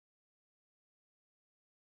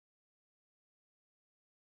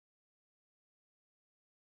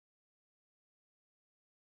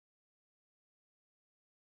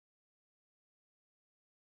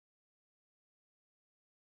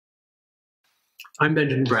I'm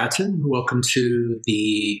Benjamin Bratton. Welcome to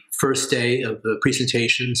the first day of the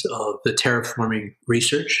presentations of the Terraforming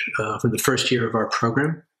research from the first year of our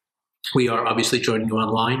program. We are obviously joining you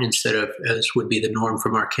online instead of, as would be the norm,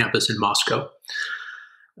 from our campus in Moscow.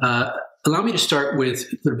 Allow me to start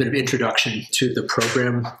with a little bit of introduction to the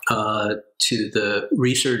program, to the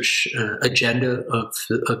research agenda of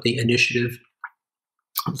the initiative,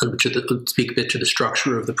 speak a bit to the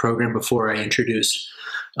structure of the program before I introduce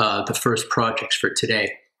the first projects for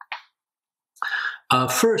today.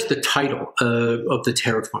 First, the title of the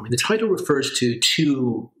terraforming. The title refers to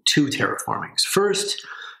two terraformings. First,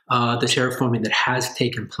 the terraforming that has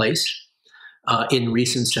taken place in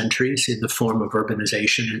recent centuries in the form of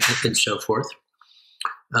urbanization and so forth.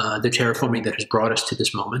 The terraforming that has brought us to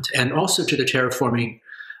this moment, and also to the terraforming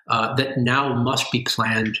that now must be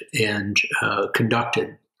planned and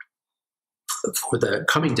conducted for the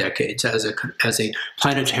coming decades as a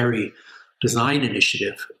planetary design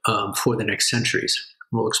initiative for the next centuries.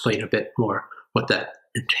 We'll explain a bit more what that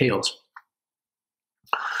entails.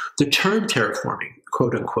 The term terraforming,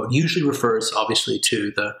 quote unquote, usually refers obviously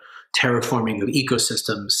to the terraforming of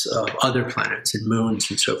ecosystems of other planets and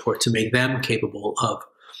moons and so forth to make them capable of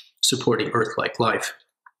supporting Earth-like life.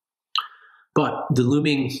 But the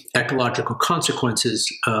looming ecological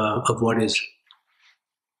consequences of what is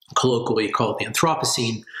colloquially called the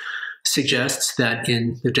Anthropocene suggests that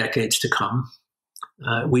in the decades to come,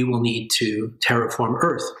 we will need to terraform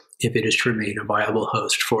Earth if it is to remain a viable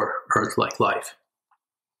host for Earth-like life.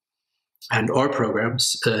 And our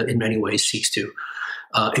programs, in many ways, seeks to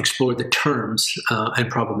explore the terms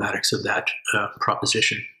and problematics of that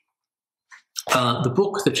proposition. The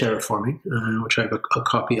book, The Terraforming, which I have a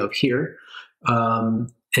copy of here,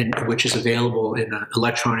 and which is available in an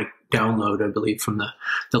electronic download, I believe, from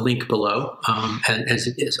the link below, and as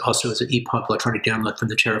it is also as an EPUB electronic download from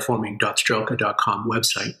the terraforming.strelka.com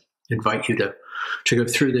website. I invite you to go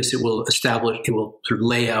through this. It will sort of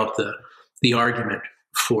lay out the argument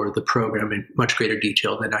for the program in much greater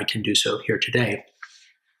detail than I can do so here today.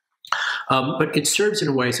 But it serves in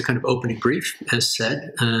a way as a kind of opening brief, as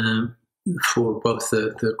said, for both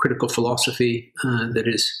the critical philosophy that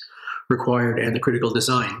is required and the critical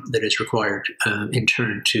design that is required in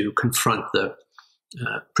turn to confront the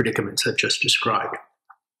predicaments I've just described.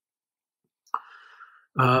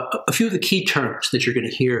 A few of the key terms that you're going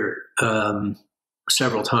to hear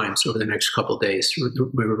several times over the next couple of days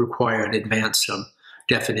will require and advance some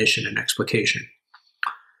definition and explication.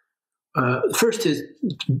 First is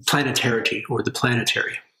planetarity, or the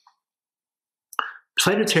planetary.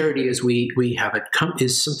 Planetarity, as we have it,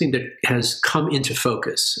 is something that has come into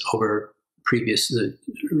focus over the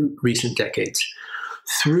recent decades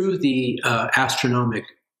through the astronomic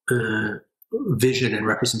vision and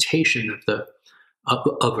representation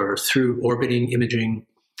of Earth through orbiting imaging,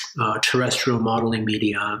 terrestrial modeling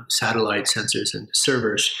media, satellite sensors, and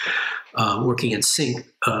servers working in sync,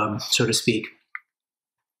 so to speak,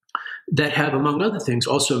 that have, among other things,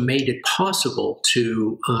 also made it possible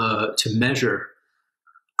to measure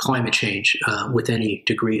climate change with any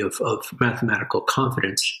degree of mathematical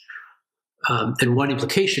confidence. And one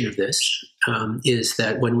implication of this is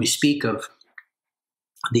that when we speak of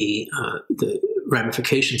the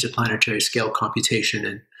ramifications of planetary scale computation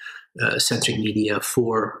and sensing media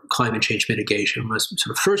for climate change mitigation, we must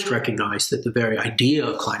sort of first recognize that the very idea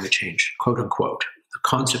of climate change, quote unquote, the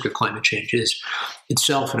concept of climate change is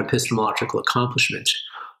itself an epistemological accomplishment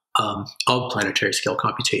of planetary scale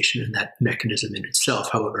computation, and that mechanism in itself,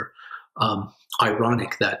 however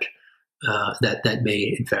ironic that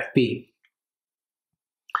may in fact be.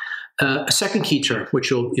 A second key term, which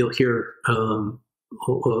you'll hear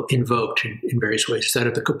invoked in various ways, is that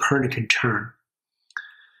of the Copernican turn,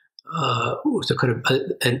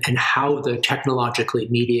 and how the technologically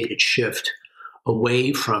mediated shift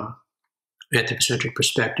away from anthropocentric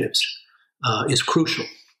perspectives is crucial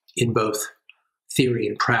in both theory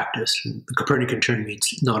and practice. And the Copernican turn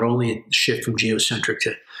means not only a shift from geocentric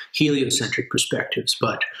to heliocentric perspectives,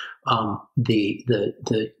 but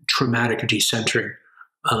the traumatic decentering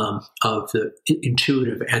of the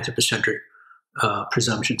intuitive anthropocentric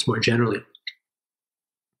presumptions more generally.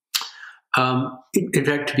 In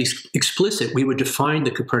fact, to be explicit, we would define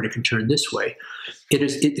the Copernican turn this way.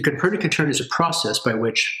 The Copernican turn is a process by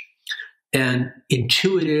which an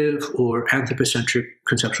intuitive or anthropocentric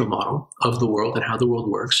conceptual model of the world and how the world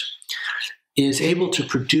works is able to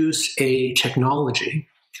produce a technology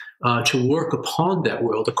to work upon that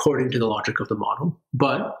world according to the logic of the model.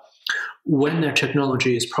 But when that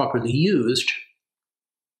technology is properly used,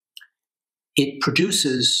 it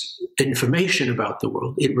produces information about the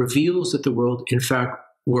world. It reveals that the world, in fact,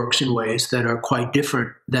 works in ways that are quite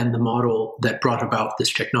different than the model that brought about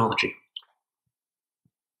this technology.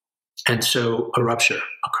 And so a rupture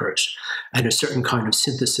occurs, and a certain kind of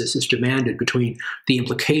synthesis is demanded between the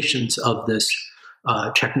implications of this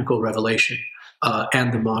technical revelation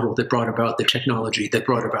and the model that brought about the technology that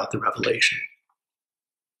brought about the revelation.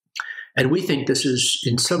 And we think this is,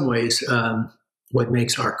 in some ways, what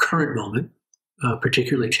makes our current moment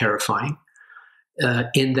particularly terrifying,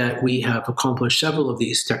 in that we have accomplished several of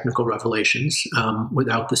these technical revelations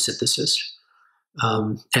without the synthesis.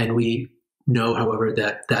 And we know, however,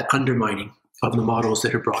 that undermining of the models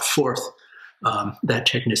that are brought forth, that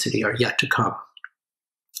technicity, are yet to come.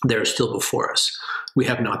 They're still before us. We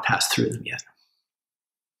have not passed through them yet.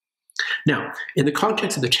 Now, in the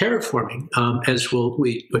context of the terraforming, as we'll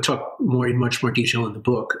talk more in much more detail in the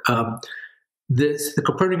book, the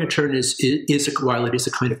Copernican turn is while it is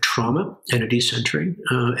a kind of trauma and a decentering,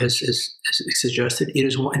 as suggested, it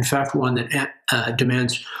is in fact one that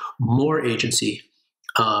demands more agency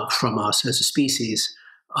from us as a species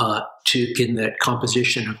in the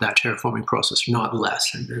composition of that terraforming process, not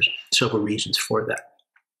less. And there's several reasons for that.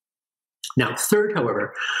 Now, third,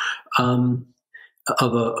 however,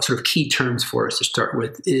 of a sort of key terms for us to start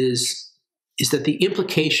with is that the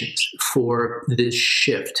implications for this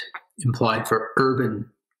shift implied for urban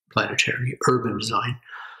planetary, urban design,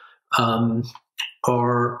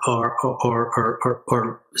 are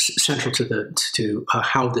central to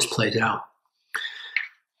how this plays out.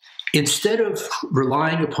 Instead of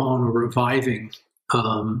relying upon or reviving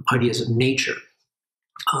ideas of nature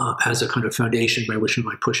as a kind of foundation by which we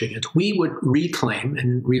might push against, we would reclaim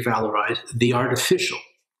and revalorize the artificial.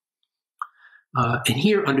 And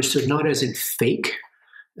here understood not as in fake,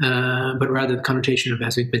 but rather the connotation of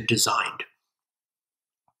having been designed.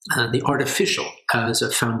 The artificial as a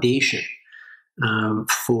foundation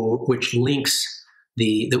for which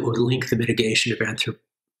that would link the mitigation of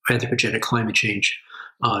anthropogenic climate change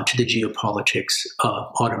to the geopolitics of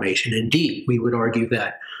automation. Indeed, we would argue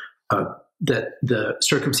that the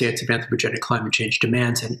circumstance of anthropogenic climate change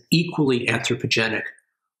demands an equally anthropogenic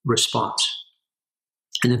response,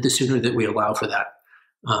 and that the sooner that we allow for that,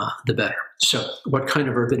 the better. So what kind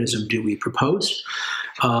of urbanism do we propose?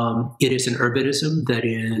 It is an urbanism that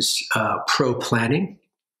is pro-planning,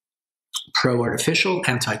 pro-artificial,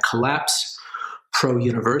 anti-collapse,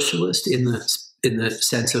 pro-universalist in the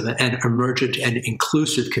sense of an emergent and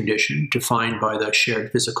inclusive condition defined by the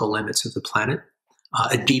shared physical limits of the planet,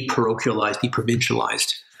 a deparochialized,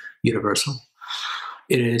 deprovincialized universal.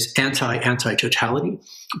 It is anti-totality,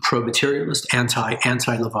 pro-materialist,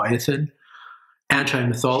 anti-Leviathan,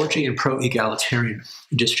 anti-mythology, and pro-egalitarian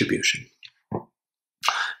distribution.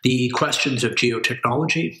 The questions of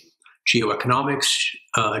geotechnology, geoeconomics,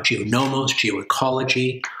 geonomos,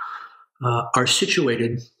 geoecology are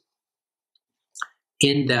situated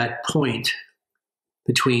in that point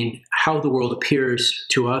between how the world appears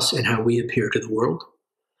to us and how we appear to the world,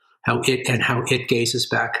 how it gazes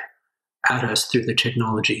back at us through the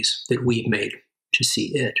technologies that we've made to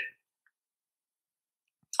see it.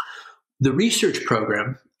 The research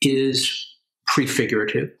program is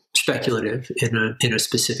prefigurative, speculative in a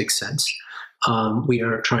specific sense. We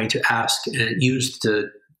are trying to ask and use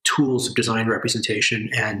the tools of design representation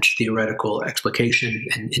and theoretical explication,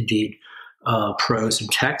 and indeed prose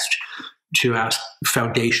and text, to ask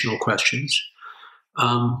foundational questions.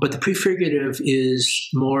 But the prefigurative is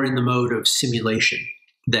more in the mode of simulation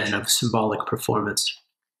than of symbolic performance.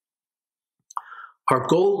 Our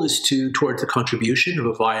goal is towards the contribution of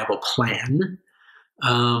a viable plan,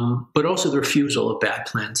 but also the refusal of bad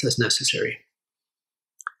plans as necessary.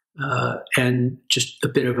 And just a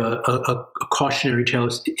bit of a cautionary tale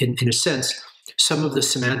in a sense, some of the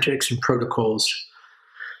semantics and protocols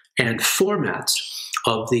and formats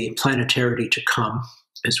of the planetarity to come,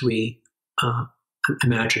 as we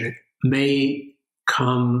imagine it, may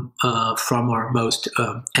come from our most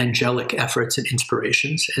angelic efforts and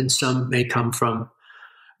inspirations, and some may come from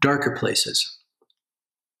darker places.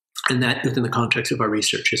 And that, within the context of our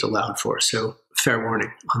research, is allowed for. So, fair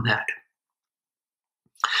warning on that.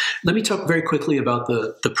 Let me talk very quickly about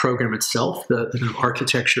the program itself, the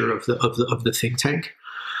architecture of the think tank.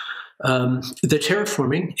 The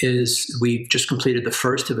terraforming is, we've just completed the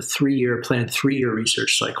first of a planned three-year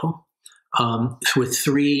research cycle, with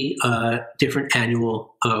three different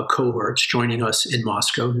annual cohorts joining us in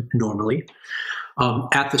Moscow normally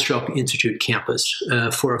at the Strelka Institute campus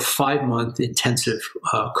for a 5-month intensive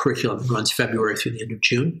curriculum that runs February through the end of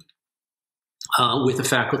June, with the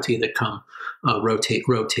faculty that come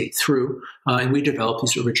rotate through, and we develop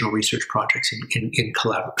these original research projects in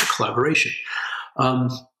collaboration.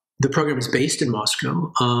 The program is based in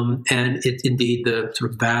Moscow, and it indeed the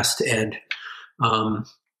sort of vast and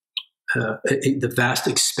the vast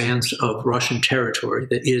expanse of Russian territory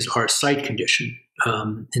that is our site condition.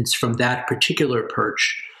 And it's from that particular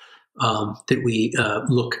perch that we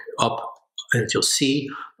look up, as you'll see,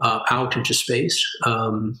 out into space,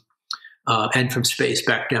 and from space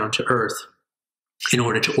back down to Earth in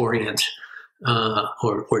order to orient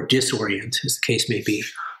or disorient, as the case may be,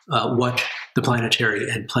 what the planetary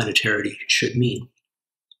and planetarity should mean.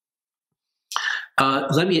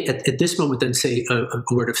 Let me, at this moment, then say a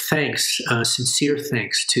word of thanks, sincere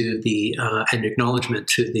thanks to and acknowledgement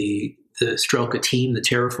to the Strelka team, the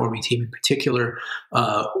Terraforming team in particular,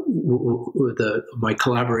 my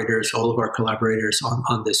collaborators, all of our collaborators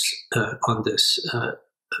on this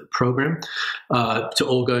program, to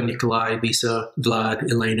Olga, Nikolai, Lisa,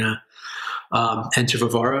 Vlad, Elena, and to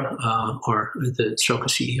Varvara, or the Strelka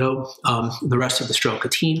CEO, the rest of the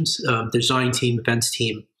Strelka teams, the design team, events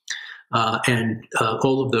team, and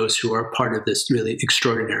all of those who are part of this really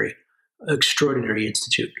extraordinary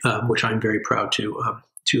institute, which I'm very proud to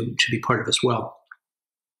be part of as well.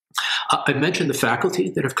 I mentioned the faculty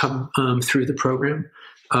that have come through the program.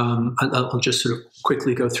 I'll just sort of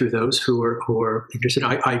quickly go through those who are interested.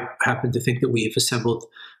 I happen to think that we've assembled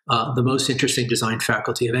the most interesting design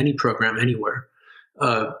faculty of any program anywhere,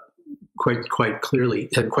 quite clearly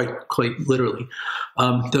and quite literally.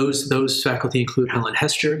 Those faculty include Helen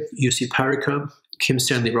Hester, Jussi Parikka, Kim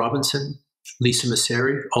Stanley Robinson, Lisa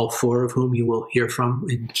Masseri, all four of whom you will hear from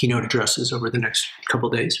in keynote addresses over the next couple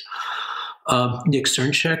of days. Nick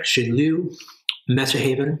Cernchek, Xin Liu,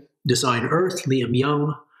 Metahaven, Design Earth, Liam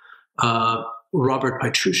Young, Robert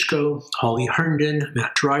Petrushko, Holly Herndon,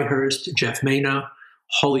 Matt Dryhurst, Jeff Mena,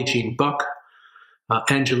 Holly Jean Buck,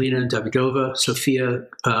 Angelina Davidova, Sofia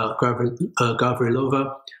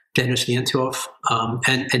Gavrilova, Denis Vientov,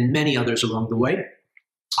 and many others along the way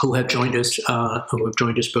who have joined us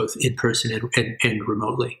both in person and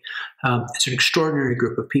remotely. It's an extraordinary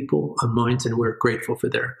group of people, of minds, and we're grateful for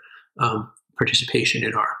their participation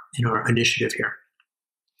in our initiative here.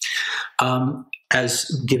 As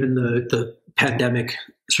given the pandemic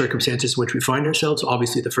circumstances in which we find ourselves,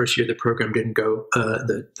 obviously the first year the program didn't go,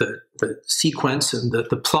 the sequence and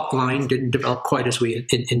the plot line didn't develop quite as we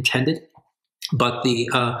intended. But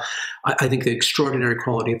I think the extraordinary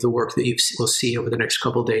quality of the work that you will see over the next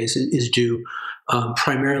couple of days is due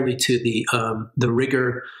primarily to the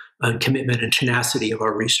rigor and commitment and tenacity of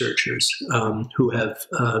our researchers who have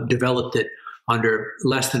developed it under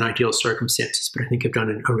less than ideal circumstances, but I think have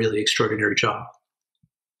done a really extraordinary job.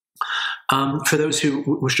 For those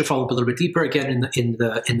who wish to follow up a little bit deeper, again in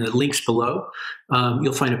the links below,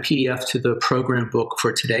 you'll find a PDF to the program book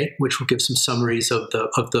for today, which will give some summaries of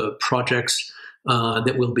the projects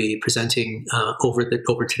that we'll be presenting over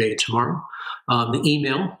today and tomorrow. The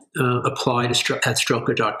email apply at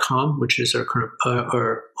strelka.com, which is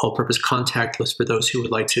our all-purpose contact list for those who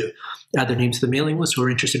would like to add their names to the mailing list or are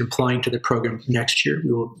interested in applying to the program next year.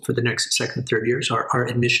 We will, for the next second and third years, our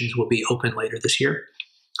admissions will be open later this year.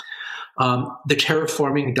 The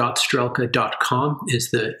terraforming.strelka.com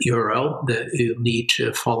is the URL that you'll need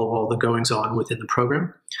to follow all the goings-on within the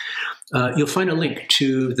program. You'll find a link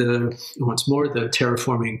to the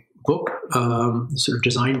Terraforming book, sort of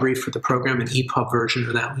design brief for the program, an EPUB version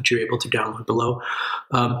of that, which you're able to download below,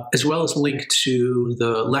 as well as a link to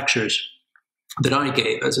the lectures that I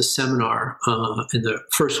gave as a seminar in the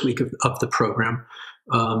first week of the program,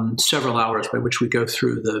 several hours by which we go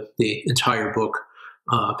through the entire book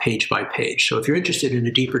page by page. So if you're interested in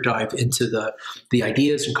a deeper dive into the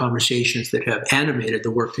ideas and conversations that have animated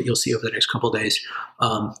the work that you'll see over the next couple of days,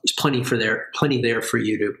 there's plenty there for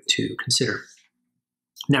you to consider.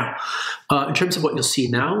 Now, in terms of what you'll see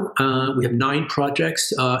now, we have 9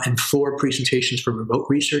 projects and 4 presentations from remote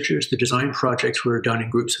researchers. The design projects were done in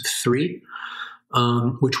groups of 3,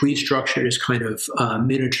 which we structured as kind of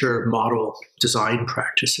miniature model design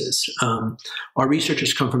practices. Our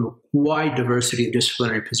researchers come from a wide diversity of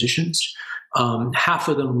disciplinary positions. Half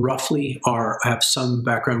of them roughly have some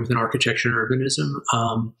background within architecture and urbanism.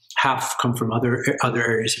 Half come from other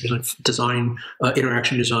areas of design,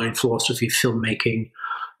 interaction design, philosophy, filmmaking,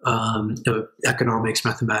 economics,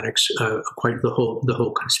 mathematics, quite the whole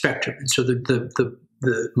kind of spectrum. And so the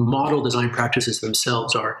model design practices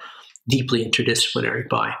themselves are deeply interdisciplinary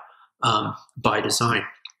by design.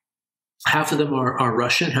 Half of them are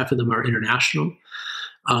Russian, half of them are international.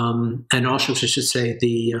 And also, I should say,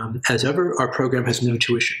 as ever, our program has no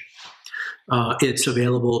tuition. It's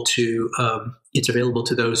available to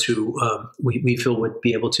those who we feel would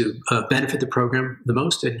be able to benefit the program the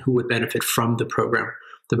most and who would benefit from the program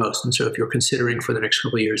the most. And so if you're considering for the next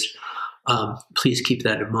couple of years, please keep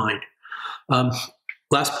that in mind.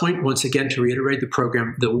 Last point, once again, to reiterate, the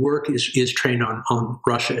program, the work is trained on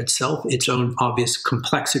Russia itself, its own obvious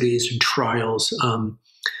complexities and trials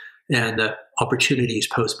and opportunities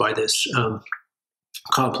posed by this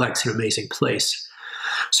complex and amazing place.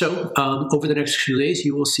 So over the next few days,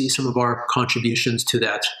 you will see some of our contributions to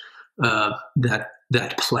that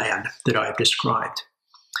plan that I've described.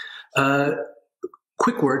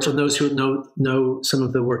 Quick words on those who know some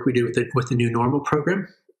of the work we do with the New Normal program.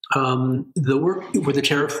 The work with the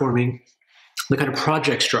terraforming, the kind of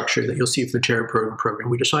project structure that you'll see from the Terraforming program,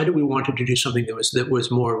 we decided we wanted to do something that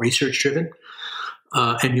was more research driven,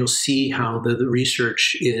 and you'll see how the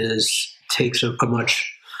research takes a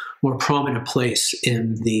much more prominent place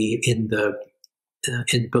in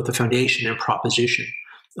both the foundation and proposition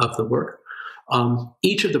of the work.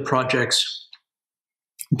 Each of the projects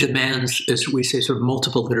demands, as we say, sort of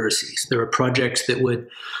multiple literacies. There are projects that would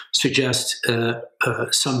suggest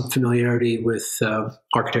some familiarity with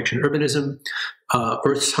architecture and urbanism,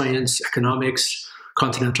 earth science, economics,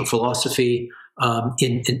 continental philosophy,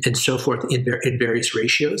 and so forth in various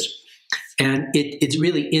ratios. And it's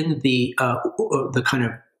really in the kind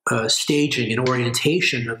of staging and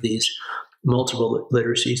orientation of these multiple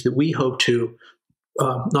literacies that we hope to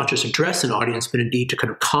not just address an audience, but indeed to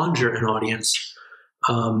kind of conjure an audience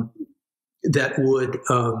that would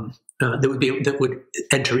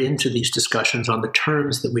enter into these discussions on the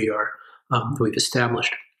terms that we've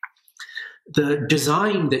established. The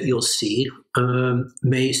design that you'll see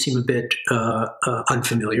may seem a bit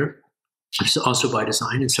unfamiliar. It's also by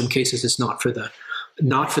design. In some cases, it's not for the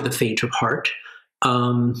faint of heart,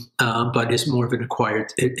 but is more of an acquired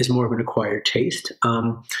taste.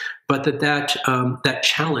 But that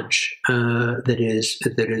challenge that is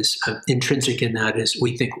intrinsic in that is,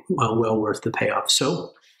 we think, well worth the payoff.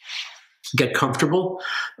 So get comfortable.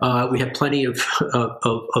 We have plenty of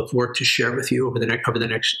work to share with you over the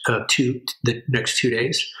next 2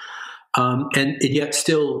 days. And yet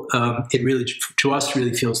still, it really, to us,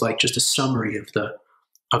 really feels like just a summary of the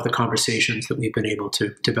conversations that we've been able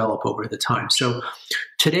to develop over the time. So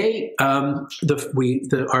today, our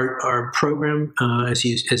program, as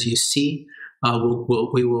you see,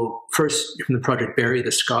 we will first from the project Bury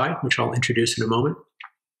the Sky, which I'll introduce in a moment.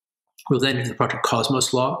 We'll then do the project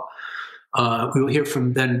Cosmos Law. We will hear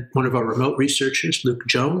from then one of our remote researchers, Luke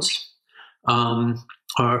Jones.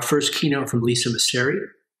 Our first keynote from Lisa Masseri.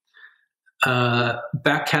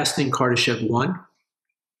 Backcasting Kardashev 1.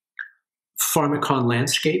 Pharmacon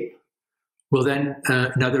Landscape. We'll then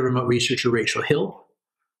another remote researcher, Rachel Hill.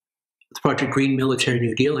 The project Green Military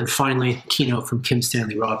New Deal. And finally, keynote from Kim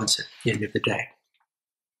Stanley Robinson at the end of the day.